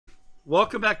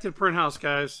Welcome back to the Print House,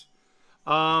 guys.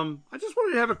 I just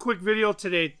wanted to have a quick video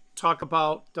today, talk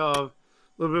about a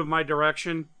little bit of my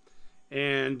direction,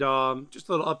 and just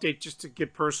a little update just to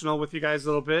get personal with you guys a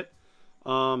little bit.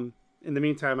 In the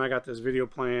meantime, I got this video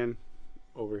plan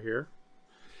over here.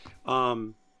 A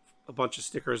bunch of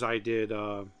stickers I did,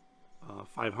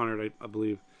 500, I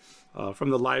believe,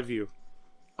 from the live view.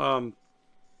 So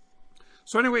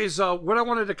anyways, what I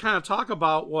wanted to kind of talk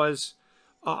about was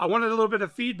I wanted a little bit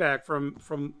of feedback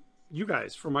from you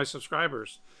guys, from my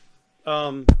subscribers.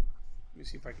 Let me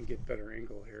see if I can get better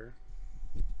angle here.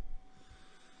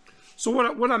 So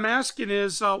what I'm asking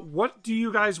is, what do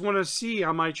you guys want to see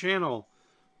on my channel?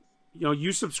 You know,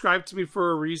 you subscribe to me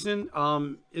for a reason.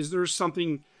 Is there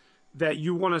something that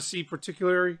you want to see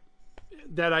particularly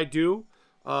that I do?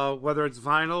 Whether it's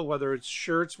vinyl, whether it's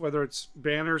shirts, whether it's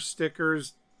banners,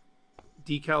 stickers,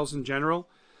 decals in general.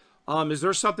 Is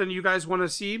there something you guys want to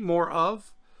see more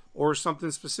of, or something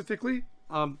specifically?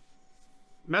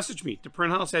 Message me,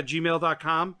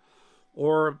 DaPrintHouse@gmail.com,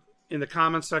 or in the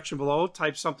comments section below,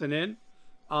 type something in.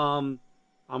 I'm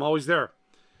always there.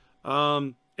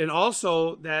 And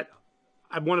also that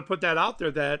I want to put that out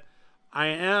there that I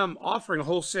am offering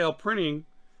wholesale printing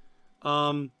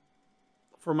for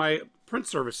my print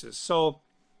services. So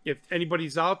if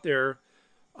anybody's out there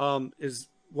is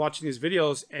watching these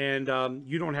videos and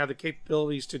you don't have the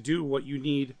capabilities to do what you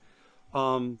need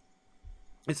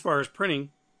as far as printing,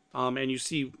 and you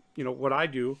see, you know, what I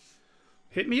do,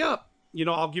 hit me up. You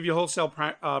know, I'll give you wholesale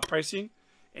pricing,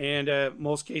 and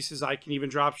most cases I can even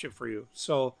drop ship for you.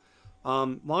 So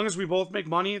long as we both make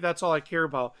money, that's all I care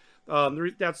about.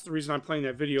 That's the reason I'm playing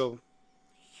that video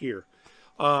here,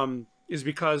 is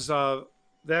because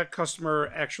that customer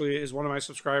actually is one of my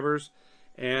subscribers,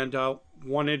 and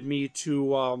wanted me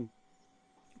to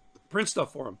print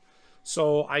stuff for him.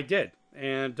 So I did,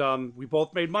 and we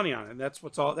both made money on it. And that's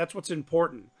what's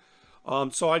important.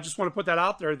 So I just want to put that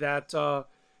out there that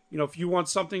you know, if you want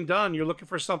something done, you're looking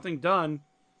for something done,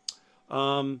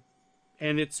 and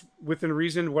it's within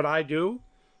reason what I do,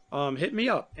 hit me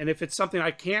up. And if it's something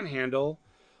I can't handle,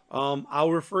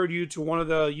 I'll refer you to one of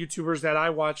the YouTubers that I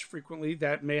watch frequently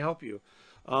that may help you.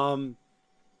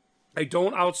 I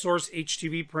don't outsource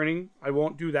HTV printing. I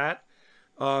won't do that.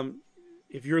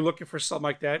 If you're looking for something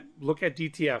like that, look at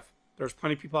DTF. There's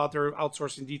plenty of people out there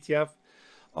outsourcing DTF,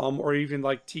 or even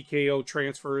like TKO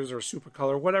transfers or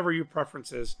Supercolor, whatever your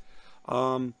preference is.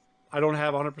 I don't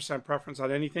have 100% preference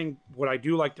on anything. What I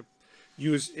do like to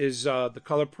use is the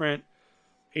color print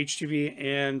HTV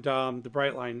and the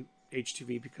Brightline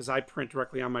HTV, because I print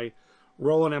directly on my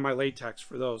Roland and my Latex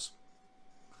for those.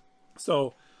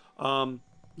 So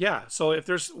yeah, so if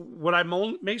there's what I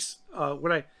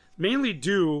mainly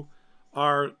do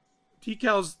are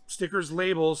decals, stickers,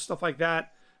 labels, stuff like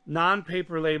that,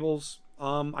 non-paper labels.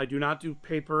 I do not do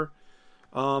paper,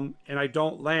 and I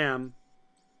don't lam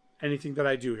anything that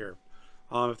I do here.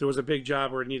 If there was a big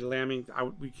job where it needed lambing,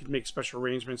 we could make special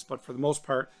arrangements, but for the most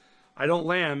part, I don't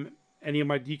lam any of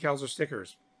my decals or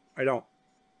stickers. I don't.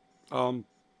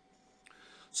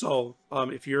 So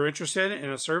if you're interested in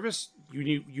a service,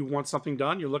 you want something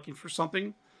done, you're looking for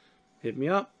something, hit me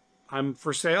up. I'm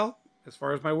for sale as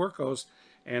far as my work goes,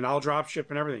 and I'll drop ship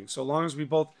and everything. So long as we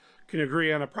both can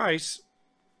agree on a price,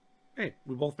 hey,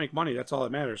 we both make money. That's all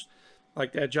that matters.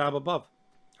 Like that job above,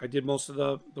 I did most of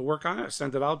the work on it. I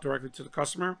sent it out directly to the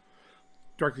customer,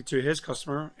 directly to his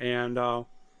customer, and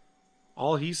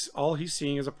all he's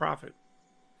seeing is a profit,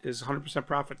 is 100%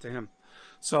 profit to him.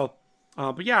 So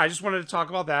but yeah, I just wanted to talk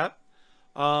about that.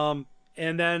 And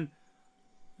then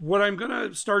what I'm going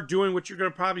to start doing, what you're going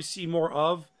to probably see more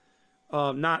of,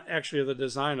 not actually the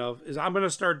design of, is I'm going to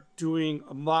start doing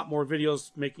a lot more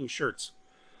videos making shirts.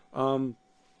 I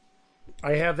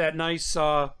have that nice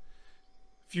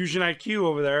Fusion IQ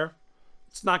over there.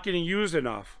 It's not getting used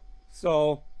enough.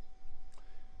 So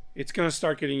it's going to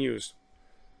start getting used.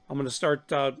 I'm going to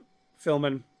start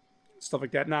filming stuff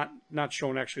like that, not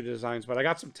showing actually the designs, but I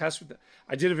got some tests with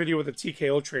I did a video with the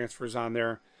TKO transfers on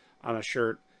there on a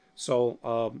shirt. So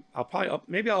I'll probably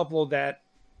maybe I'll upload that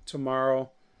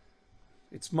tomorrow.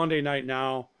 It's Monday night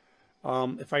now.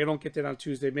 If I don't get that on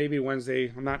Tuesday, maybe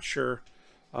Wednesday, I'm not sure.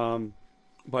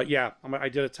 But yeah, I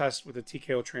did a test with the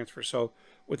TKO transfer, so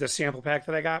with the sample pack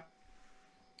that I got.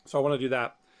 So I want to do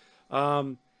that.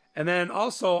 And then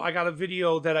also I got a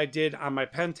video that I did on my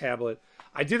pen tablet.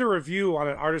 I did a review on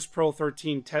an Artist Pro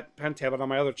 13 pen tablet on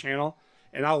my other channel,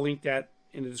 and I'll link that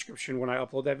in the description when I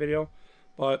upload that video.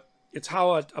 But it's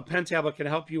how a pen tablet can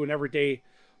help you in everyday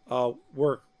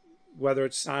work, whether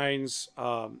it's signs,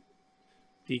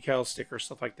 decals, stickers,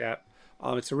 stuff like that.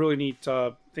 It's a really neat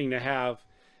thing to have,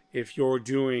 if you're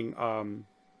doing,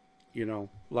 you know,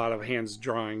 a lot of hands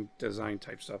drawing design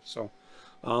type stuff. So,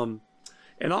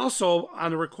 and also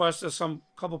on the request of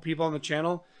couple people on the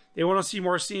channel, they want to see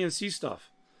more CNC stuff.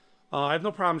 I have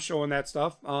no problem showing that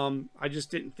stuff. I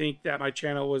just didn't think that my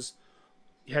channel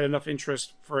had enough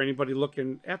interest for anybody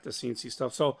looking at the CNC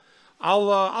stuff. So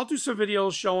I'll do some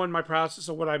videos showing my process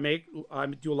of what I make. I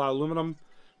do a lot of aluminum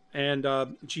and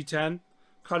G10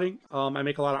 cutting. I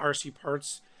make a lot of RC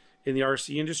parts in the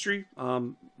RC industry.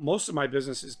 Most of my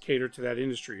business is catered to that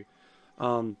industry,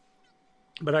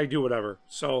 but I do whatever.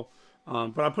 So,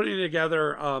 but I'm putting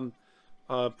together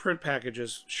print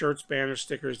packages, shirts, banners,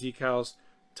 stickers, decals,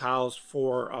 towels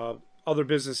for other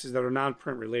businesses that are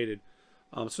non-print related.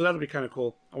 So that'll be kind of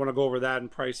cool. I want to go over that and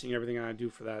pricing, everything I do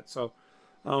for that. So,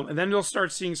 and then you'll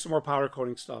start seeing some more powder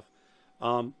coating stuff.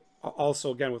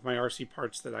 Also, again, with my RC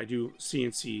parts that I do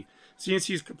CNC.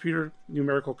 CNC is computer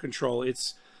numerical control.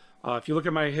 It's, if you look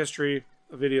at my history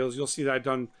of videos, you'll see that I've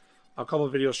done a couple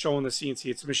of videos showing the CNC.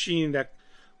 It's a machine that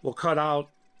will cut out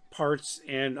parts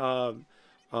and 2D,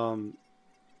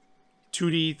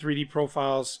 3D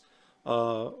profiles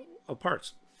of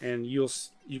parts. And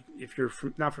if you're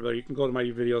not familiar, you can go to my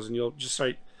videos and you'll just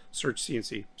search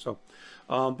CNC. So,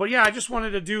 but yeah, I just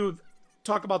wanted to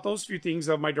talk about those few things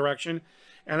of my direction.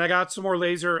 And I got some more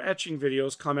laser etching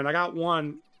videos coming. I got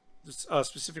one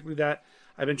specifically that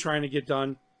I've been trying to get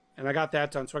done, and I got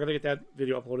that done. So I got to get that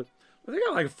video uploaded. I think I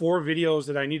got like 4 videos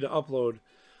that I need to upload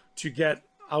to get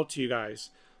out to you guys.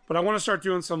 But I want to start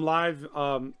doing some live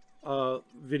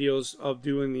videos of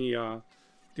doing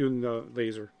the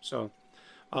laser. So,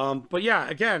 but yeah,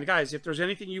 again, guys, if there's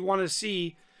anything you want to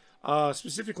see,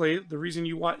 specifically the reason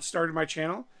you started my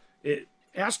channel,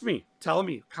 ask me, tell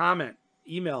me, comment,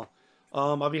 email.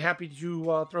 I'll be happy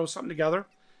to throw something together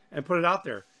and put it out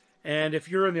there. And if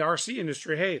you're in the RC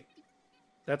industry, hey,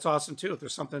 that's awesome too. If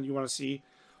there's something you want to see,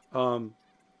 I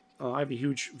have a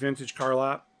huge vintage car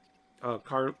lot of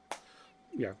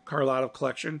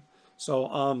collection.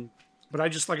 So, but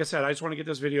like I said, I just want to get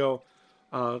this video,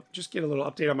 just get a little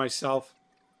update on myself.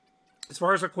 As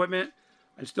far as equipment,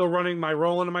 I'm still running my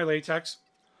Roland and my Latex.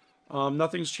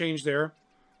 Nothing's changed there.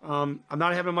 I'm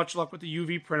not having much luck with the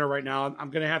UV printer right now.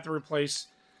 I'm going to have to replace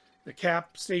the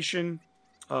cap station,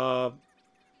 the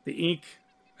ink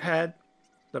head,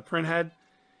 the print head,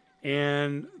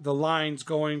 and the lines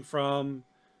going from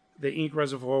the ink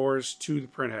reservoirs to the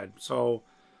print head. So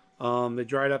they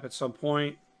dried up at some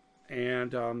point,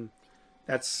 and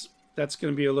that's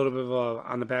going to be a little bit of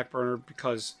on the back burner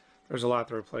because there's a lot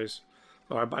to replace.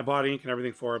 So I bought ink and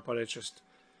everything for it, but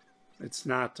it's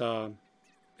not,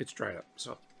 it's dried up.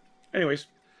 So anyways,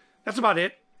 that's about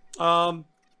it.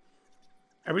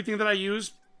 Everything that I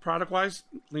use product-wise,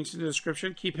 links in the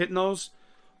description. Keep hitting those.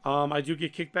 I do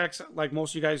get kickbacks, like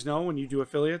most of you guys know, when you do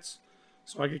affiliates.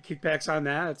 So I get kickbacks on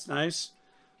that. It's nice.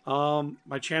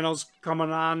 My channel's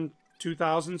coming on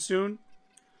 2,000 soon.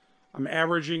 I'm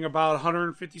averaging about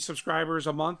 150 subscribers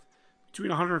a month,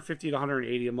 between 150 to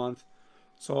 180 a month.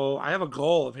 So I have a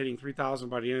goal of hitting 3,000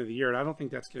 by the end of the year, and I don't think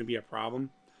that's going to be a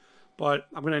problem. But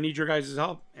I'm going to need your guys'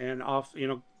 help and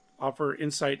offer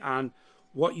insight on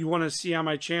what you want to see on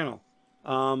my channel.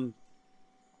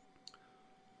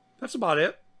 That's about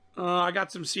it. I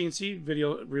got some CNC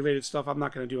video related stuff I'm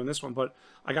not going to do in this one, but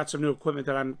I got some new equipment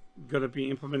that I'm going to be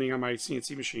implementing on my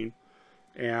CNC machine,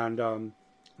 and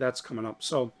that's coming up.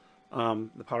 So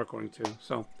the powder coating too.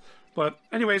 So, but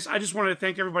anyways, I just wanted to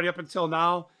thank everybody up until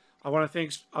now. I want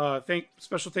to thank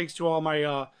special thanks to all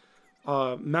my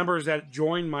members that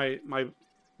joined my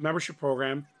membership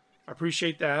program. I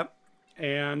appreciate that,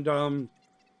 and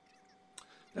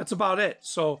that's about it.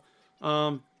 So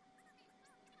I've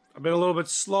been a little bit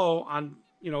slow on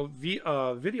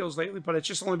videos lately, but it's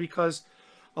just only because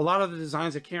a lot of the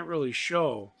designs I can't really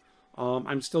show.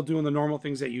 I'm still doing the normal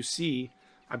things that you see,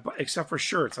 except for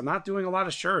shirts. I'm not doing a lot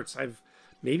of shirts. I've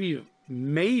maybe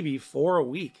 4 a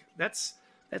week. That's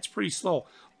pretty slow.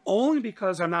 Only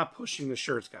because I'm not pushing the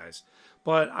shirts, guys.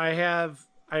 But I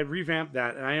revamped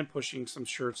that, and I am pushing some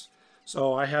shirts.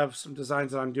 So I have some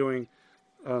designs that I'm doing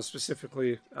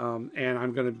specifically, and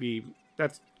I'm going to be,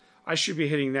 I should be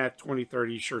hitting that 20,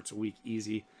 30 shirts a week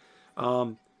easy.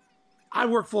 I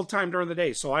work full time during the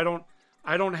day, so I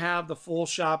don't have the full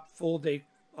shop, full day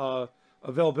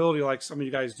availability like some of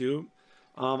you guys do.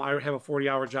 I have a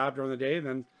 40-hour job during the day, and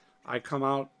then I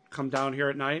come down here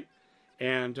at night,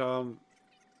 and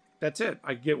that's it.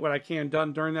 I get what I can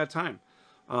done during that time.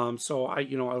 So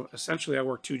essentially I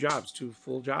work 2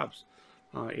 full jobs,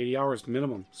 80 hours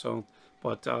minimum. So,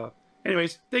 but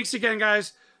anyways, thanks again,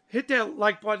 guys. Hit that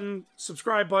like button,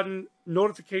 subscribe button,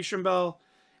 notification bell,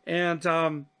 and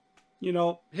you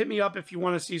know, hit me up if you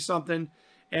want to see something.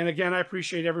 And again, I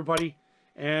appreciate everybody.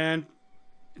 And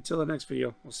until the next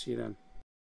video, we'll see you then.